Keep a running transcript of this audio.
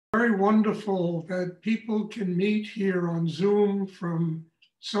Very wonderful that people can meet here on Zoom from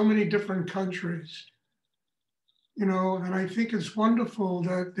so many different countries. And I think it's wonderful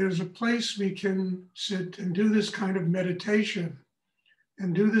that there's a place we can sit and do this kind of meditation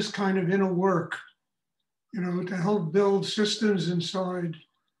and do this kind of inner work, to help build systems inside,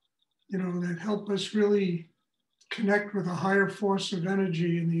 that help us really connect with a higher force of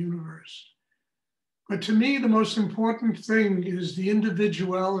energy in the universe. But to me, the most important thing is the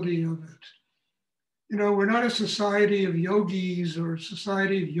individuality of it. We're not a society of yogis or a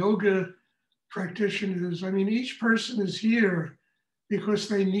society of yoga practitioners. I mean, each person is here because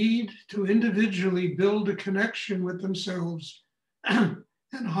they need to individually build a connection with themselves and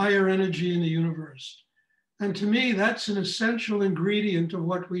higher energy in the universe. And to me, that's an essential ingredient of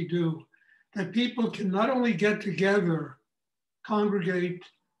what we do, that people can not only get together, congregate,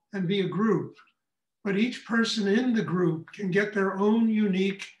 and be a group, but each person in the group can get their own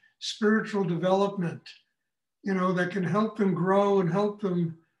unique spiritual development, that can help them grow and help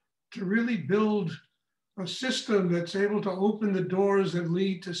them to really build a system that's able to open the doors that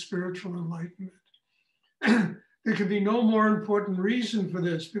lead to spiritual enlightenment. There can be no more important reason for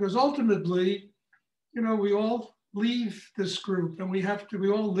this, because ultimately, we all leave this group and we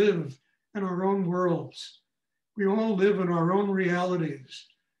all live in our own worlds. We all live in our own realities.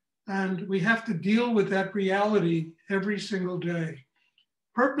 And we have to deal with that reality every single day.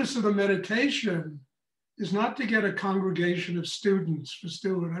 Purpose of the meditation is not to get a congregation of students for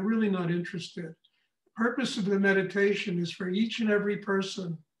Stuart. I'm really not interested. The purpose of the meditation is for each and every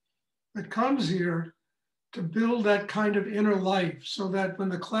person that comes here to build that kind of inner life so that when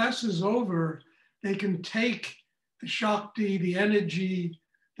the class is over, they can take the Shakti, the energy,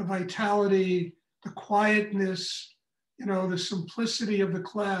 the vitality, the quietness, the simplicity of the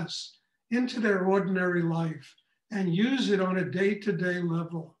class into their ordinary life and use it on a day-to-day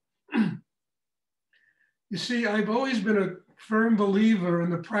level. You see, I've always been a firm believer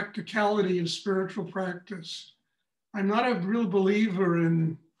in the practicality of spiritual practice. I'm not a real believer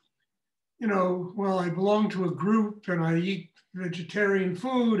in, I belong to a group and I eat vegetarian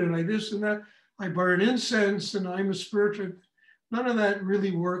food and I this and that. I burn incense and I'm a spiritual. None of that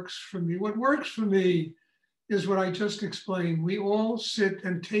really works for me. What works for me is what I just explained. We all sit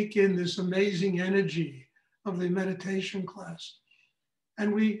and take in this amazing energy of the meditation class.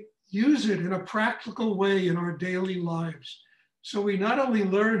 And we use it in a practical way in our daily lives. So we not only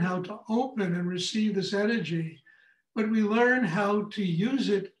learn how to open and receive this energy, but we learn how to use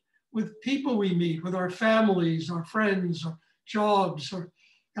it with people we meet, with our families, our friends, our jobs,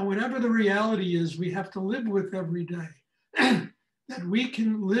 and whatever the reality is we have to live with every day. That we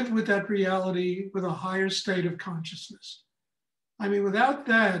can live with that reality with a higher state of consciousness. I mean, without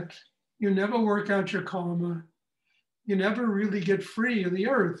that, you never work out your karma. You never really get free of the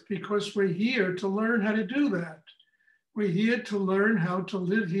earth, because we're here to learn how to do that. We're here to learn how to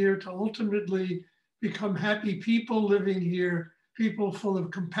live here, to ultimately become happy people living here, people full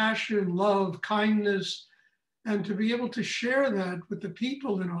of compassion, love, kindness, and to be able to share that with the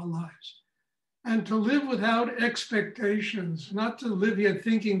people in our lives. And to live without expectations, not to live here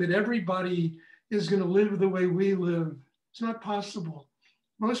thinking that everybody is going to live the way we live. It's not possible.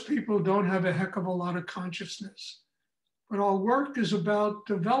 Most people don't have a heck of a lot of consciousness. But our work is about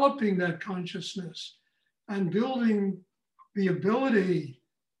developing that consciousness and building the ability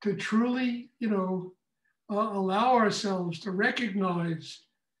to truly, allow ourselves to recognize,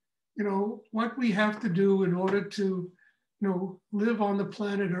 what we have to do in order to live on the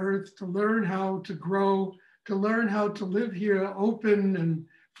planet Earth, to learn how to grow, to learn how to live here open and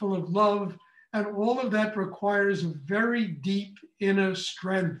full of love. And all of that requires a very deep inner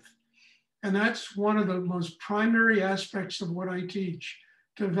strength. And that's one of the most primary aspects of what I teach,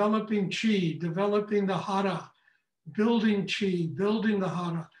 developing chi, developing the hara, building chi, building the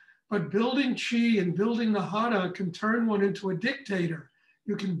hara. But building chi and building the hara can turn one into a dictator.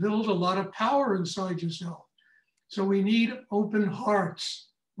 You can build a lot of power inside yourself. So we need open hearts.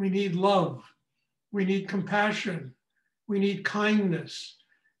 We need love. We need compassion. We need kindness.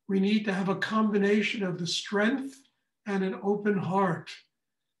 We need to have a combination of the strength and an open heart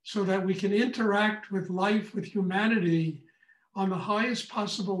so that we can interact with life, with humanity on the highest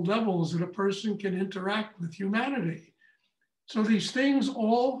possible levels that a person can interact with humanity. So these things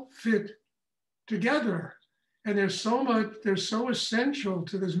all fit together. And they're so essential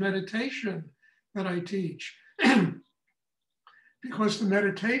to this meditation that I teach. Because the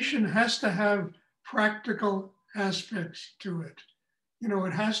meditation has to have practical aspects to it.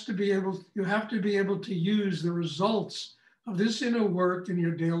 It has to be able, you have to be able to use the results of this inner work in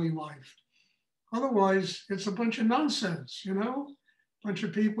your daily life. Otherwise, it's a bunch of nonsense, bunch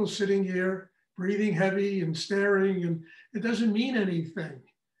of people sitting here, breathing heavy and staring, and it doesn't mean anything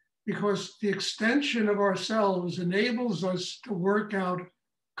because the extension of ourselves enables us to work out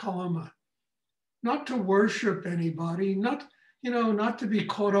karma, not to worship anybody, not to be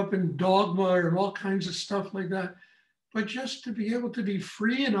caught up in dogma and all kinds of stuff like that, but just to be able to be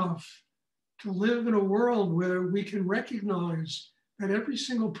free enough to live in a world where we can recognize that every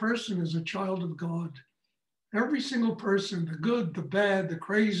single person is a child of God. Every single person, the good, the bad, the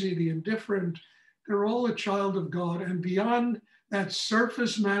crazy, the indifferent, they're all a child of God. And beyond that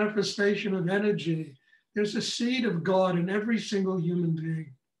surface manifestation of energy, there's a seed of God in every single human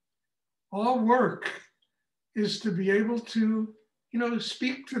being. Our work is to be able to,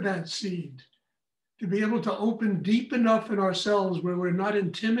 speak to that seed, to be able to open deep enough in ourselves where we're not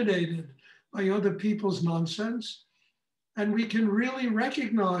intimidated by other people's nonsense. And we can really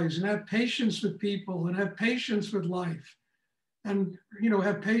recognize and have patience with people and have patience with life and,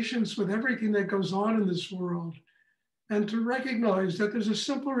 have patience with everything that goes on in this world. And to recognize that there's a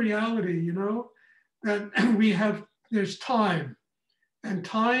simple reality, that there's time, and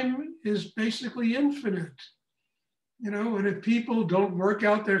time is basically infinite, and if people don't work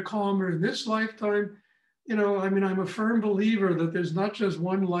out their karma in this lifetime, I'm a firm believer that there's not just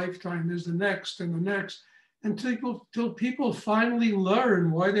one lifetime, there's the next and the next, until people finally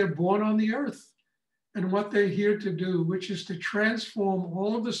learn why they're born on the earth and what they're here to do, which is to transform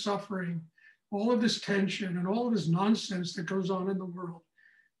all of the suffering, all of this tension and all of this nonsense that goes on in the world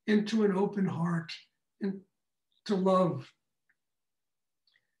into an open heart, into love,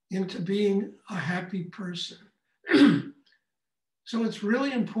 into being a happy person. So it's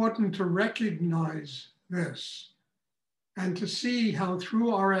really important to recognize this and to see how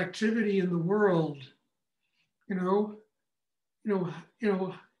through our activity in the world,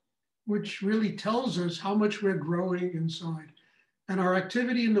 which really tells us how much we're growing inside. And our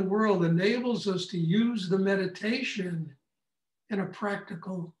activity in the world enables us to use the meditation in a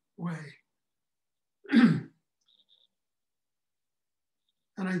practical way. And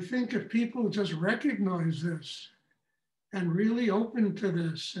I think if people just recognize this and really open to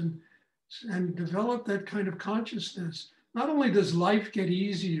this and develop that kind of consciousness, not only does life get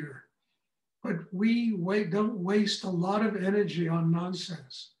easier, but we don't waste a lot of energy on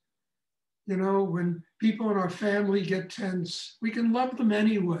nonsense. When people in our family get tense, we can love them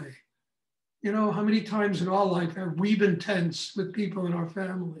anyway. How many times in our life have we been tense with people in our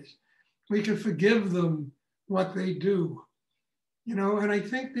families? We can forgive them what they do. And I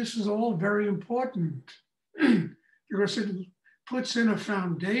think this is all very important because it puts in a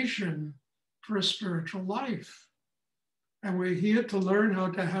foundation for a spiritual life. And we're here to learn how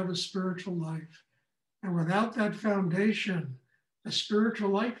to have a spiritual life. And without that foundation, a spiritual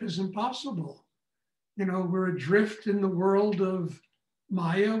life is impossible. We're adrift in the world of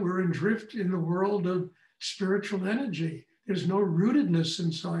Maya. We're adrift in the world of spiritual energy. There's no rootedness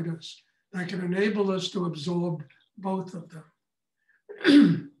inside us that can enable us to absorb both of them.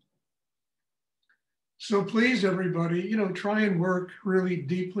 So please, everybody, try and work really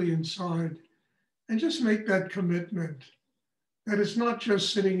deeply inside and just make that commitment that it's not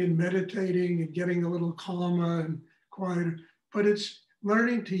just sitting and meditating and getting a little calmer and quieter, but it's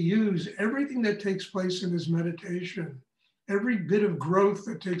learning to use everything that takes place in this meditation, every bit of growth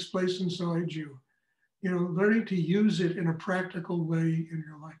that takes place inside you, learning to use it in a practical way in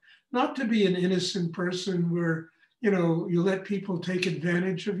your life, not to be an innocent person where, you let people take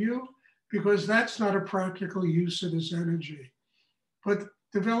advantage of you, because that's not a practical use of this energy. But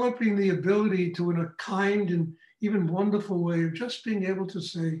developing the ability to, in a kind and even wonderful way, of just being able to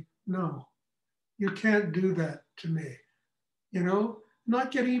say, no, you can't do that to me.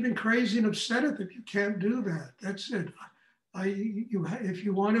 Not getting even crazy and upset at it. You can't do that. That's it. If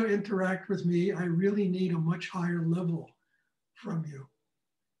you want to interact with me, I really need a much higher level from you.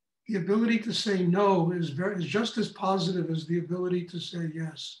 The ability to say no is just as positive as the ability to say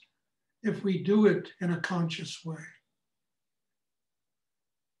yes, if we do it in a conscious way.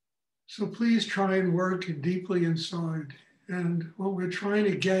 So please try and work deeply inside. And what we're trying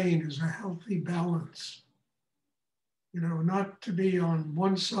to gain is a healthy balance. Not to be on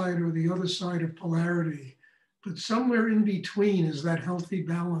one side or the other side of polarity, but somewhere in between is that healthy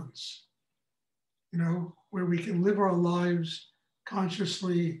balance, where we can live our lives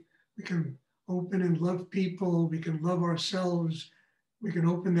consciously, we can open and love people, we can love ourselves, we can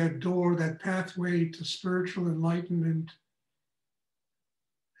open that door, that pathway to spiritual enlightenment,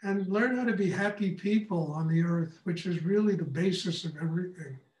 and learn how to be happy people on the earth, which is really the basis of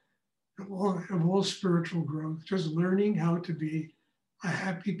everything, of all spiritual growth, just learning how to be a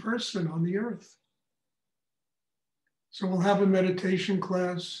happy person on the earth. So we'll have a meditation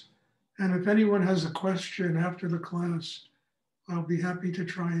class. And if anyone has a question after the class, I'll be happy to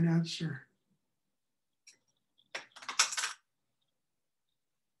try and answer.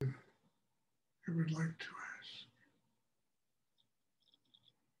 I would like to ask.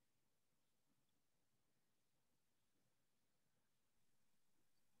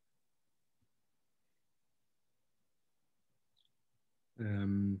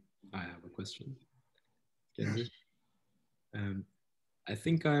 I have a question. Yes. I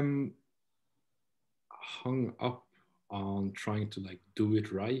think I'm hung up on trying to like do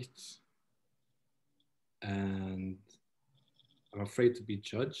it right, and I'm afraid to be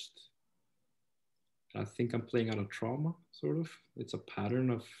judged. I think I'm playing out of trauma, sort of. It's a pattern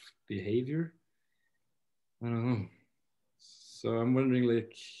of behavior. I don't know. So I'm wondering,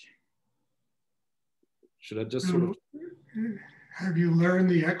 like, should I just sort of? Have you learned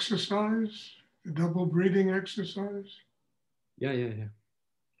the exercise, the double breathing exercise? Yeah.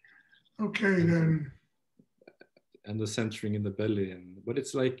 Okay, And, then. and the centering in the belly, but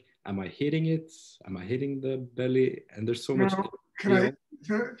it's like, am I hitting it? Am I hitting the belly? And there's so much. Now, can I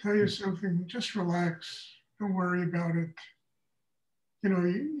tell you something? Just relax. Don't worry about it.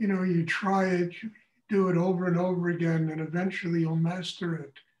 You try it, you do it over and over again, and eventually you'll master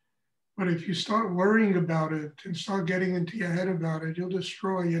it. But if you start worrying about it and start getting into your head about it, you'll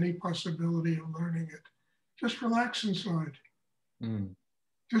destroy any possibility of learning it. Just relax inside. Mm.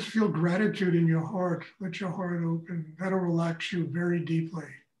 Just feel gratitude in your heart. Let your heart open. That'll relax you very deeply.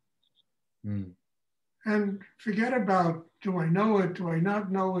 Mm. And forget about, do I know it? Do I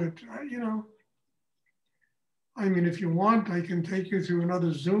not know it? I mean, if you want, I can take you through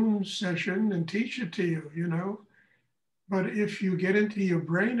another Zoom session and teach it to you. But if you get into your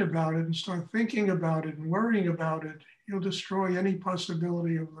brain about it and start thinking about it and worrying about it, you'll destroy any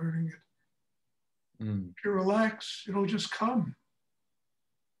possibility of learning it. Mm. If you relax, it'll just come.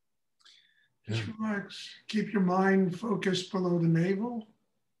 Just Yeah. relax. Keep your mind focused below the navel.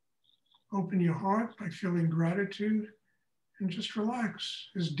 Open your heart by feeling gratitude and just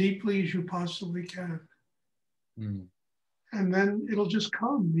relax as deeply as you possibly can. Mm. And then it'll just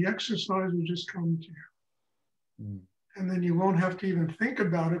come. The exercise will just come to you. Mm. And then you won't have to even think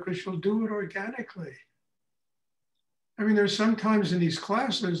about it because you'll do it organically. I mean, there's sometimes in these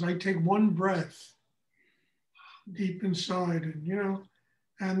classes, I take one breath deep inside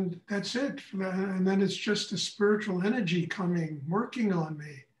and that's it. And then it's just a spiritual energy coming, working on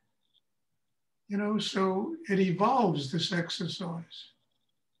me. So it evolves, this exercise.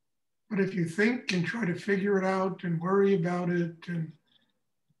 But if you think and try to figure it out and worry about it, and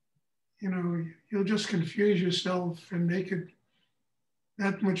you'll just confuse yourself and make it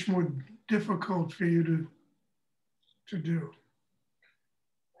that much more difficult for you to do.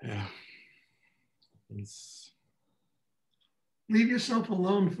 Yeah. Leave yourself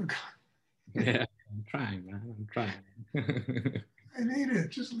alone for God. Yeah, I'm trying, man. I'm trying. I need it.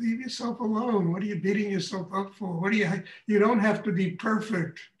 Just leave yourself alone. What are you beating yourself up for? You don't have to be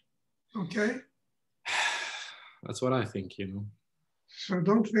perfect. Okay? That's what I think, So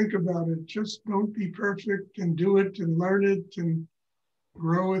don't think about it. Just don't be perfect and do it and learn it and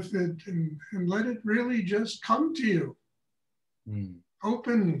grow with it and let it really just come to you. Mm.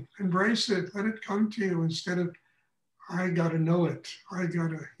 Open, embrace it, let it come to you instead of, I got to know it. I got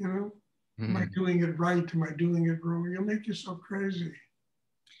to, am I doing it right? Am I doing it wrong? You'll make yourself crazy.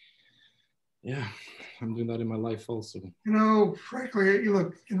 Yeah, I'm doing that in my life also. Frankly,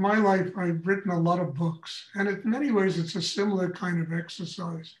 look, in my life, I've written a lot of books, and in many ways, it's a similar kind of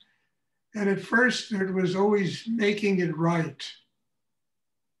exercise. And at first, it was always making it right,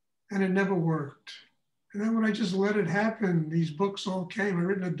 and it never worked. And then when I just let it happen, these books all came. I've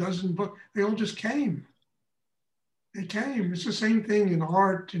written a dozen books. They all just came. They came. It's the same thing in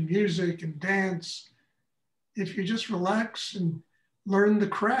art and music and dance. If you just relax and learn the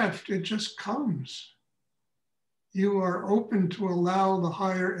craft, it just comes. You are open to allow the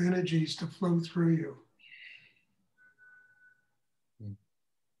higher energies to flow through you. Mm.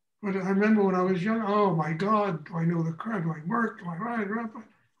 But I remember when I was young, oh my God, do I know the craft? Do I work? Do I write?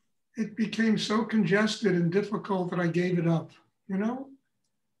 It became so congested and difficult that I gave it up,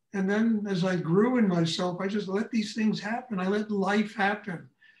 And then as I grew in myself, I just let these things happen. I let life happen.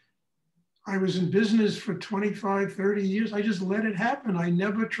 I was in business for 25, 30 years. I just let it happen. I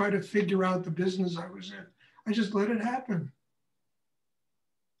never tried to figure out the business I was in. I just let it happen.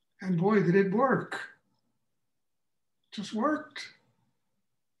 And boy, did it work. It just worked.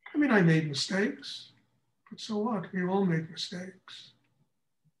 I mean, I made mistakes, but so what? We all make mistakes.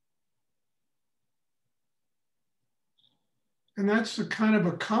 And that's the kind of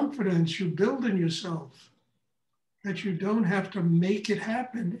a confidence you build in yourself. that you don't have to make it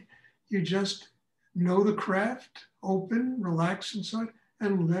happen. You just know the craft, open, relax inside,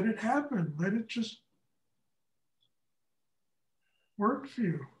 and let it happen. Let it just work for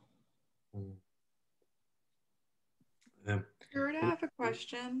you. Yeah. Stuart, I have a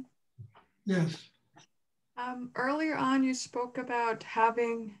question. Yes. Earlier on, you spoke about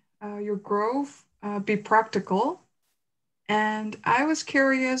having your growth be practical. And I was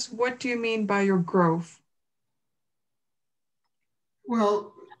curious, what do you mean by your growth?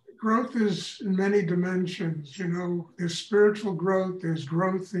 Well, growth is in many dimensions. There's spiritual growth, there's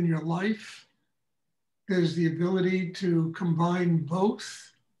growth in your life, there's the ability to combine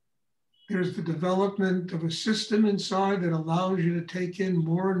both. There's the development of a system inside that allows you to take in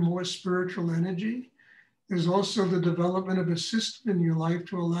more and more spiritual energy. There's also the development of a system in your life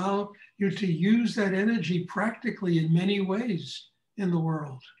to allow you to use that energy practically in many ways in the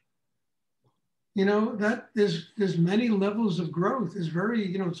world. That there's many levels of growth.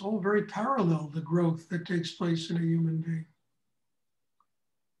 It's all very parallel, the growth that takes place in a human being.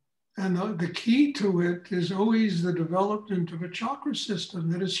 And the key to it is always the development of a chakra system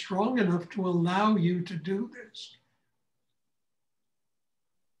that is strong enough to allow you to do this.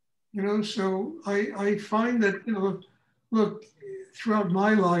 So I find that, look, throughout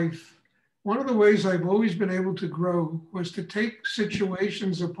my life, one of the ways I've always been able to grow was to take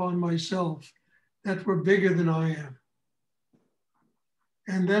situations upon myself that were bigger than I am.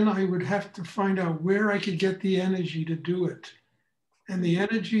 And then I would have to find out where I could get the energy to do it. And the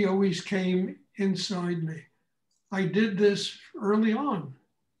energy always came inside me. I did this early on.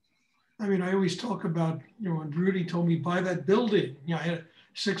 I mean, I always talk about, when Rudy told me, buy that building, I had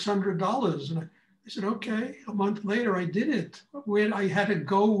 $600. And I said, okay. A month later, I did it. Where I had to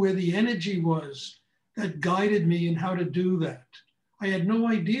go where the energy was that guided me in how to do that. I had no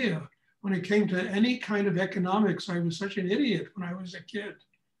idea. When it came to any kind of economics, I was such an idiot when I was a kid.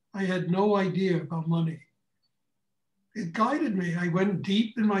 I had no idea about money. It guided me. I went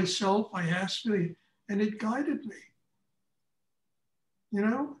deep in myself. I asked me, and it guided me.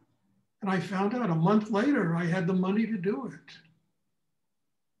 And I found out a month later, I had the money to do it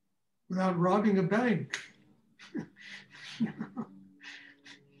without robbing a bank.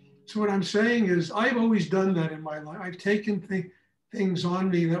 So what I'm saying is I've always done that in my life. I've taken things on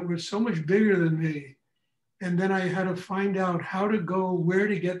me that were so much bigger than me. And then I had to find out how to go, where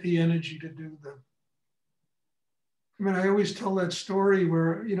to get the energy to do them. I mean, I always tell that story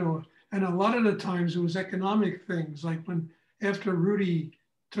where, and a lot of the times it was economic things. Like after Rudy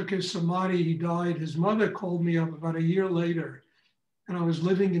took his samadhi, he died, his mother called me up about a year later, and I was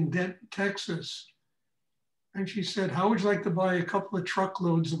living in Texas. And she said, how would you like to buy a couple of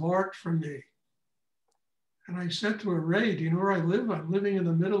truckloads of art from me? And I said to her, Ray, do you know where I live? I'm living in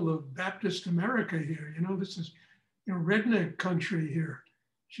the middle of Baptist America here. This is, redneck country here.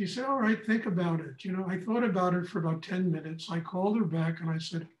 She said, all right, think about it. I thought about it for about 10 minutes. I called her back and I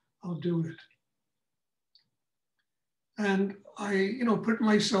said, I'll do it. And I, put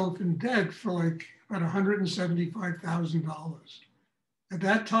myself in debt for like about $175,000. At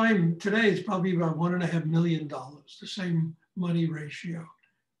that time, today, it's probably about $1.5 million, the same money ratio.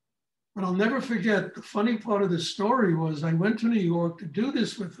 But I'll never forget, the funny part of the story was I went to New York to do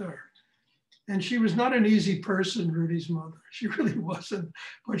this with her. And she was not an easy person, Rudy's mother. She really wasn't.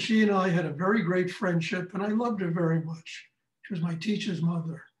 But she and I had a very great friendship, and I loved her very much. She was my teacher's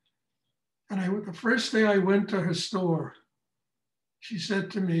mother. And the first day I went to her store, she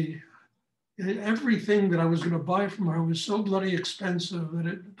said to me, everything that I was going to buy from her was so bloody expensive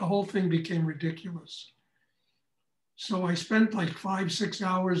that the whole thing became ridiculous. So I spent like 5-6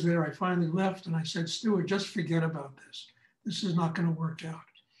 hours there. I finally left and I said, Stuart, just forget about this. This is not going to work out.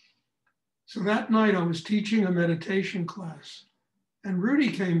 So that night I was teaching a meditation class, and Rudy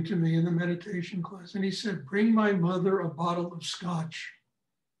came to me in the meditation class and he said, bring my mother a bottle of scotch.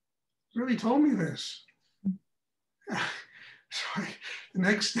 He really told me this. So the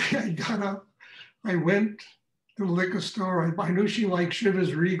next day I got up, I went to the liquor store. I knew she liked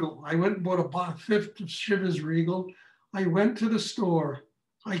Chivas Regal. I went and bought a fifth of Chivas Regal. I went to the store,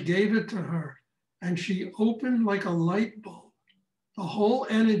 I gave it to her, and she opened like a light bulb. The whole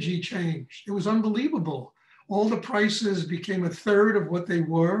energy changed. It was unbelievable. All the prices became a third of what they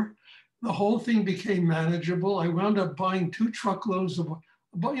were. The whole thing became manageable. I wound up buying 2 truckloads of,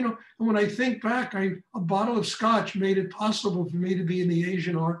 and when I think back, a bottle of scotch made it possible for me to be in the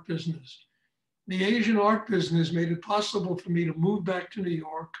Asian art business. The Asian art business made it possible for me to move back to New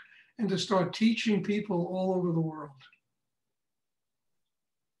York and to start teaching people all over the world.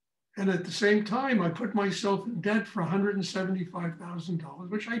 And at the same time, I put myself in debt for $175,000,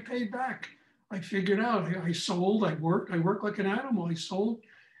 which I paid back. I figured out, I sold, I worked like an animal. I sold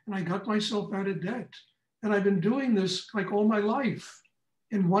and I got myself out of debt. And I've been doing this like all my life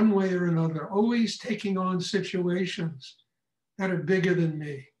in one way or another, always taking on situations that are bigger than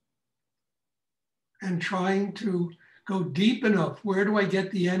me and trying to go deep enough. Where do I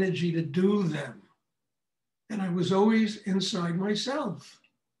get the energy to do them? And I was always inside myself.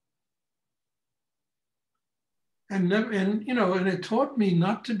 And it taught me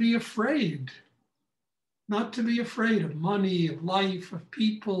not to be afraid, not to be afraid of money, of life, of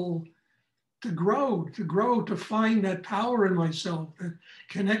people, to grow, to find that power in myself, that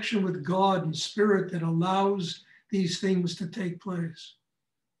connection with God and spirit that allows these things to take place.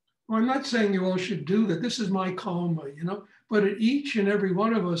 Well, I'm not saying you all should do that. This is my karma, but at each and every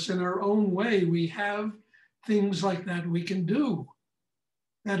one of us in our own way, we have things like that we can do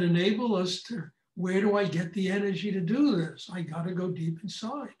that enable us to, where do I get the energy to do this? I got to go deep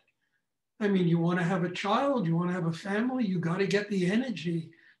inside. I mean, you want to have a child, you want to have a family, you got to get the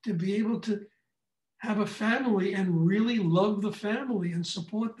energy to be able to have a family and really love the family and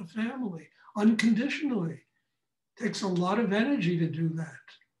support the family unconditionally. It takes a lot of energy to do that.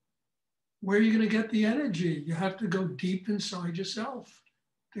 Where are you going to get the energy? You have to go deep inside yourself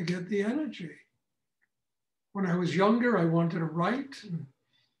to get the energy. When I was younger, I wanted to write, and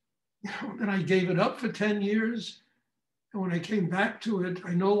then I gave it up for 10 years. And when I came back to it,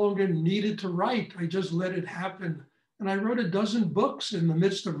 I no longer needed to write. I just let it happen. And I wrote a dozen books in the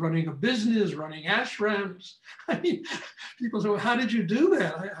midst of running a business, running ashrams. I mean, people say, well, how did you do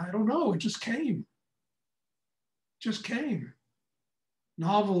that? I don't know. It just came. Just came.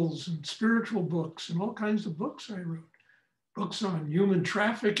 Novels and spiritual books and all kinds of books I wrote. Books on human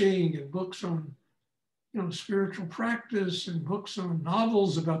trafficking and books on, spiritual practice and books on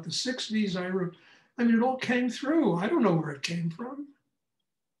novels about the 60s I wrote. I mean, it all came through. I don't know where it came from.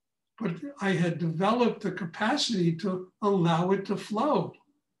 But I had developed the capacity to allow it to flow.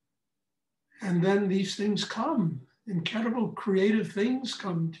 And then these things come, incredible creative things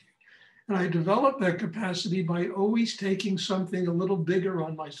come to you. And I developed that capacity by always taking something a little bigger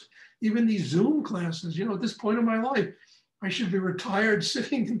on myself. Even these Zoom classes, at this point in my life, I should be retired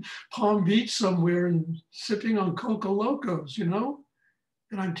sitting in Palm Beach somewhere and sipping on Coca Locos, And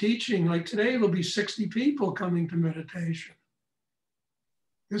I'm teaching, like today, there'll be 60 people coming to meditation.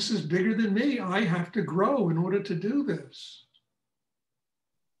 This is bigger than me. I have to grow in order to do this.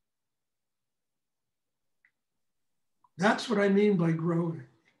 That's what I mean by growing.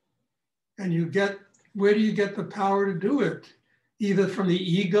 And where do you get the power to do it? Either from the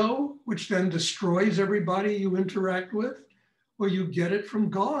ego, which then destroys everybody you interact with, or you get it from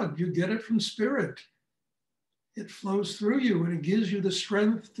God, you get it from spirit. It flows through you and it gives you the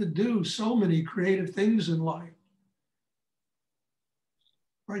strength to do so many creative things in life.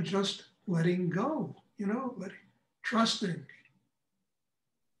 By just letting go, trusting.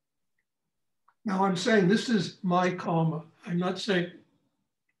 Now I'm saying this is my karma. I'm not saying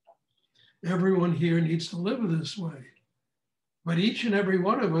everyone here needs to live this way, but each and every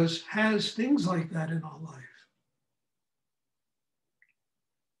one of us has things like that in our life.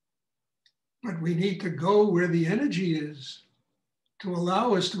 But we need to go where the energy is to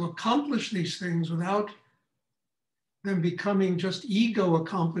allow us to accomplish these things without them becoming just ego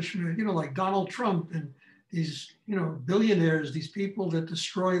accomplishment, like Donald Trump and these, billionaires, these people that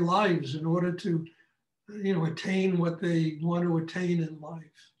destroy lives in order to, attain what they want to attain in life.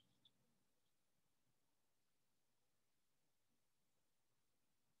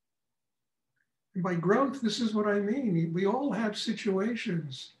 And by growth, this is what I mean. We all have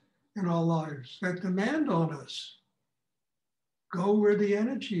situations in our lives that demand on us. Go where the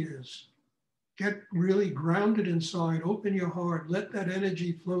energy is. Get really grounded inside, open your heart, let that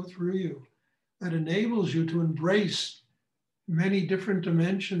energy flow through you. That enables you to embrace many different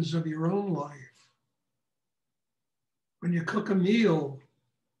dimensions of your own life. When you cook a meal,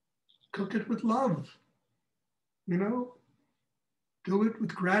 cook it with love, do it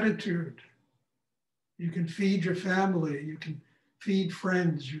with gratitude. You can feed your family, you can feed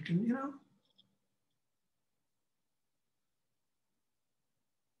friends, you can,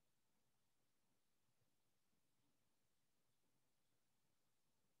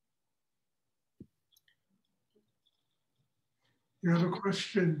 You have a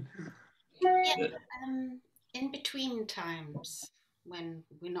question? Yeah, in between times when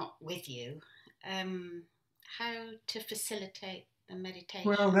we're not with you, how to facilitate the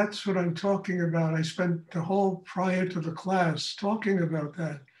meditation? Well, that's what I'm talking about. I spent the whole prior to the class talking about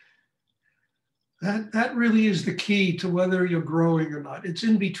that. That really is the key to whether you're growing or not. It's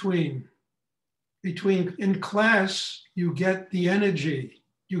in between. In class, you get the energy,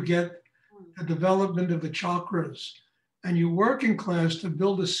 you get the development of the chakras. And you work in class to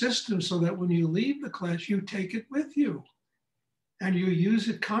build a system so that when you leave the class, you take it with you and you use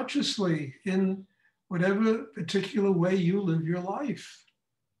it consciously in whatever particular way you live your life.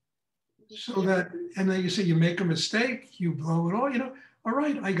 So that, and then you say you make a mistake, you blow it all, all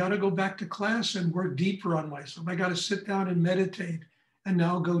right, I got to go back to class and work deeper on myself. I got to sit down and meditate and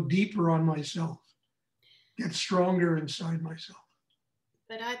now go deeper on myself, get stronger inside myself.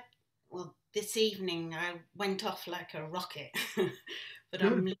 But this evening I went off like a rocket, but Good.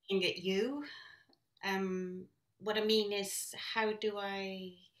 I'm looking at you. What I mean is, how do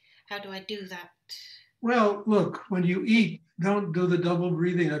I do that? Well, look, when you eat, don't do the double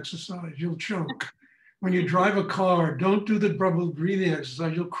breathing exercise. You'll choke. When you drive a car, don't do the double breathing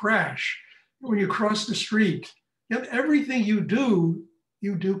exercise. You'll crash. When you cross the street, everything you do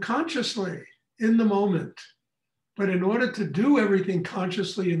consciously in the moment. But in order to do everything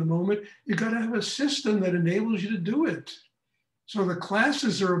consciously in the moment, you got to have a system that enables you to do it. So the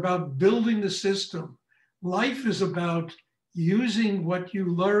classes are about building the system. Life is about using what you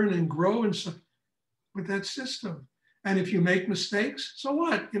learn and grow with that system. And if you make mistakes, so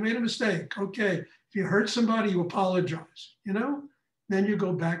what? You made a mistake. Okay. If you hurt somebody, you apologize, Then you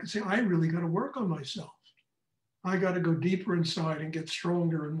go back and say, I really got to work on myself. I got to go deeper inside and get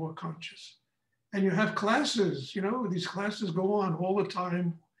stronger and more conscious. And you have classes, these classes go on all the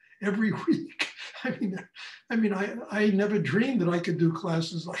time, every week. I never dreamed that I could do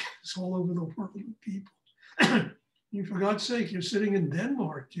classes like this all over the world with people. For God's sake, you're sitting in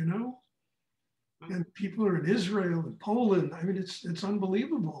Denmark, and people are in Israel and Poland. It's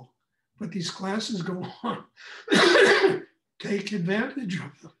unbelievable. But these classes go on. Take advantage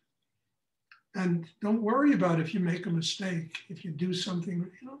of them. And don't worry about if you make a mistake, if you do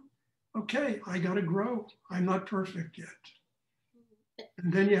something, okay, I got to grow. I'm not perfect yet.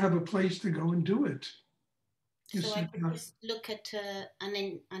 And then you have a place to go and do it. So I could just look at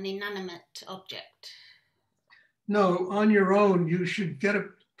an inanimate object. No, on your own, you should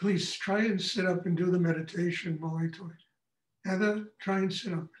please try and sit up and do the meditation while I talk. Heather, try and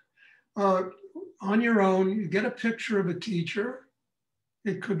sit up. On your own, you get a picture of a teacher.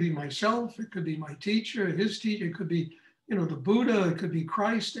 It could be myself, it could be my teacher, his teacher, it could be, the Buddha, it could be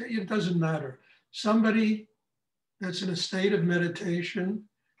Christ, it doesn't matter. Somebody that's in a state of meditation,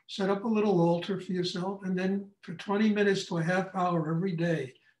 set up a little altar for yourself, and then for 20 minutes to a half hour every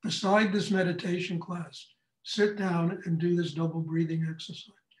day, beside this meditation class, sit down and do this double breathing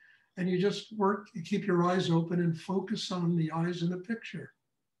exercise. And you just work, you keep your eyes open and focus on the eyes in the picture.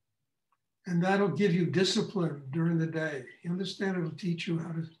 And that'll give you discipline during the day. You understand? It'll teach you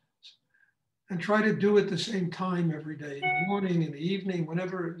how to, and try to do it the same time every day, in the morning, in the evening,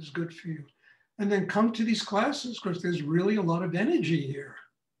 whenever is good for you. And then come to these classes, because there's really a lot of energy here.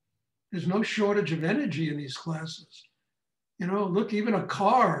 There's no shortage of energy in these classes. Look, even a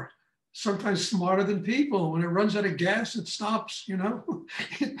car, sometimes smarter than people. When it runs out of gas, it stops,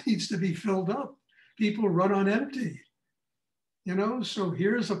 It needs to be filled up. People run on empty. So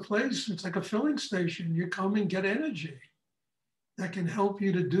here's a place, it's like a filling station. You come and get energy that can help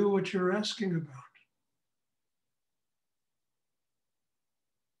you to do what you're asking about.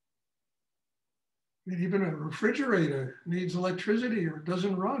 Even a refrigerator needs electricity or it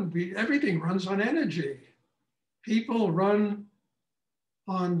doesn't run. Everything runs on energy. People run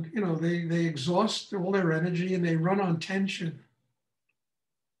on, they exhaust all their energy and they run on tension.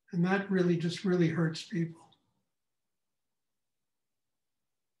 And that really hurts people.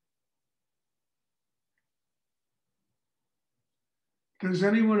 Does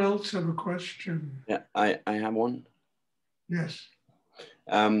anyone else have a question? Yeah, I have one. Yes.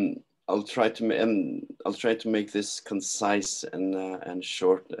 I'll try to make this concise and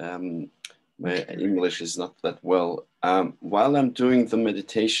short. My English is not that well. While I'm doing the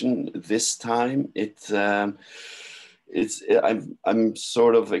meditation this time, I'm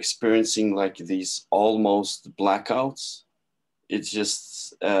sort of experiencing like these almost blackouts. It's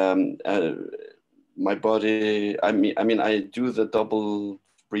just my body. I mean, I do the double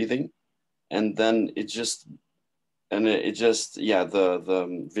breathing, and then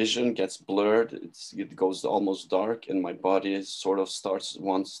the vision gets blurred. It goes almost dark, and my body sort of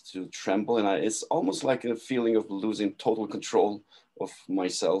wants to tremble, and it's almost like a feeling of losing total control of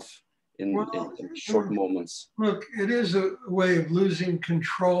myself in short moments. Look, it is a way of losing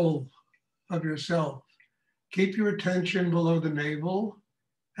control of yourself. Keep your attention below the navel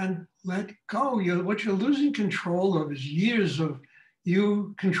and let go. What you're losing control of is years of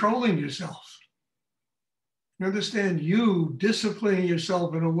you controlling yourself. You understand, you disciplining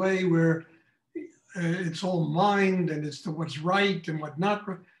yourself in a way where it's all mind and it's what's right and what not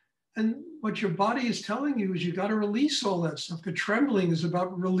right. And what your body is telling you is you got to release all that stuff. The trembling is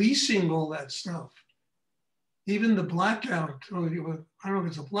about releasing all that stuff. Even the blackout, or I don't know if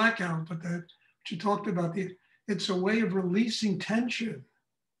it's a blackout, but that what you talked about, it's a way of releasing tension.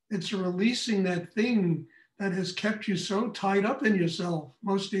 It's releasing that thing that has kept you so tied up in yourself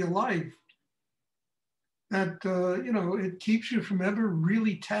most of your life that, it keeps you from ever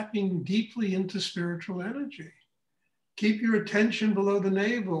really tapping deeply into spiritual energy. Keep your attention below the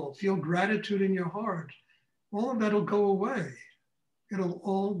navel. Feel gratitude in your heart. All of that will go away. It'll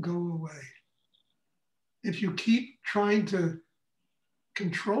all go away. If you keep trying to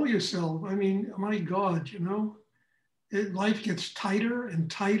control yourself, I mean, my God, life gets tighter and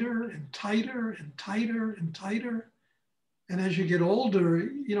tighter and tighter and tighter and tighter. And as you get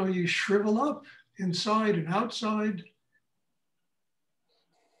older, you shrivel up inside and outside.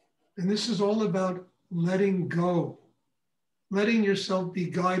 And this is all about letting go, letting yourself be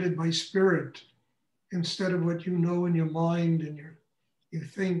guided by spirit instead of what you know in your mind and you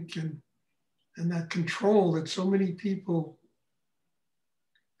think, and that control that so many people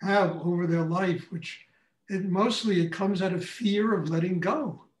have over their life, which mostly it comes out of fear of letting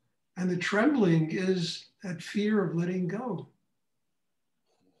go. And the trembling is that fear of letting go.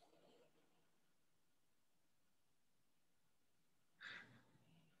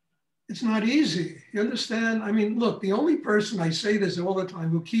 It's not easy. You understand? I mean, look, the only person, I say this all the time,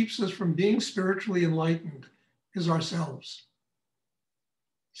 who keeps us from being spiritually enlightened is ourselves.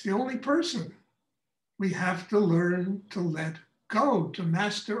 It's the only person. We have to learn to let go, to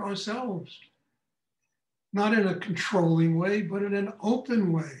master ourselves. Not in a controlling way, but in an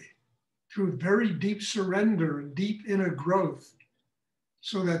open way, through very deep surrender and deep inner growth,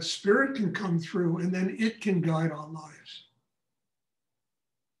 so that spirit can come through and then it can guide our lives.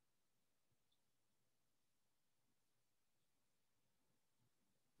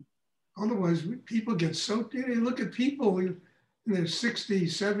 Otherwise, people get so, you look at people in their 60s,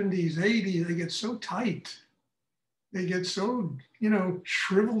 70s, 80s, they get so tight. They get so,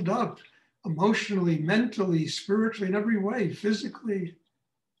 shriveled up emotionally, mentally, spiritually, in every way, physically.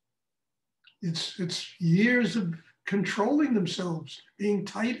 It's years of controlling themselves, being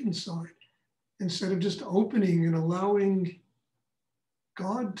tight inside, instead of just opening and allowing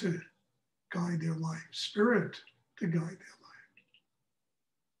God to guide their life, spirit to guide their life.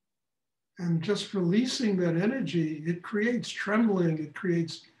 And just releasing that energy, it creates trembling, it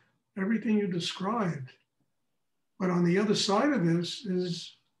creates everything you described. But on the other side of this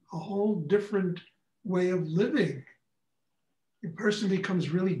is a whole different way of living. A person becomes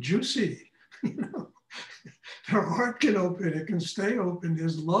really juicy, Their heart can open, it can stay open.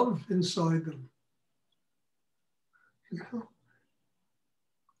 There's love inside them.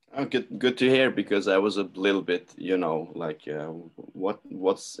 Oh, good to hear, because I was a little bit, so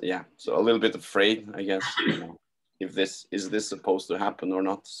a little bit afraid, I guess, if is this supposed to happen or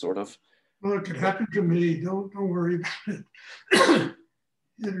not, sort of. Well, it could happen to me. Don't worry about it.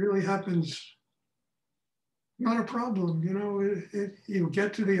 It really happens. Not a problem, you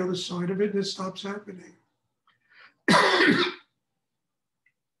get to the other side of it and it stops happening.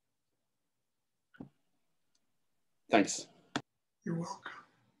 Thanks. You're welcome.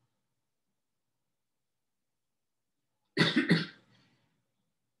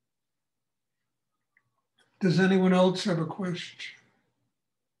 Does anyone else have a question?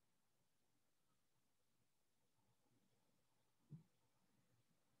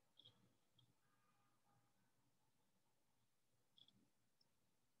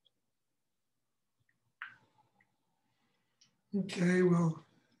 Okay, well,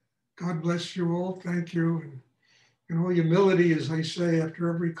 God bless you all. Thank you. And in all humility, as I say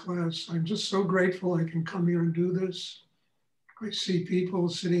after every class, I'm just so grateful I can come here and do this. I see people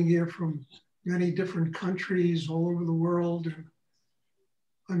sitting here from many different countries all over the world. And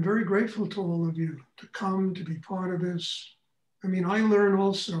I'm very grateful to all of you to come, to be part of this. I mean, I learn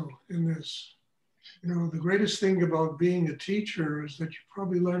also in this. The greatest thing about being a teacher is that you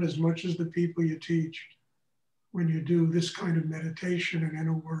probably learn as much as the people you teach when you do this kind of meditation and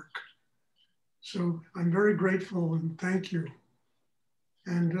inner work. So I'm very grateful and thank you.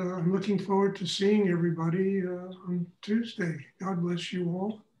 And I'm looking forward to seeing everybody on Tuesday. God bless you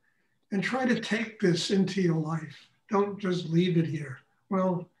all. And try to take this into your life. Don't just leave it here.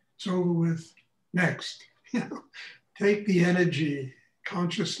 Well, it's over with. Next. Take the energy,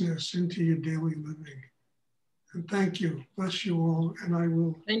 consciousness into your daily living. And thank you. Bless you all. And I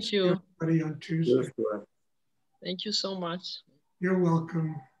will see everybody on Tuesday. Thank you so much. You're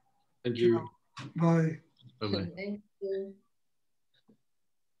welcome. Thank you. Bye. Bye-bye. Thank you.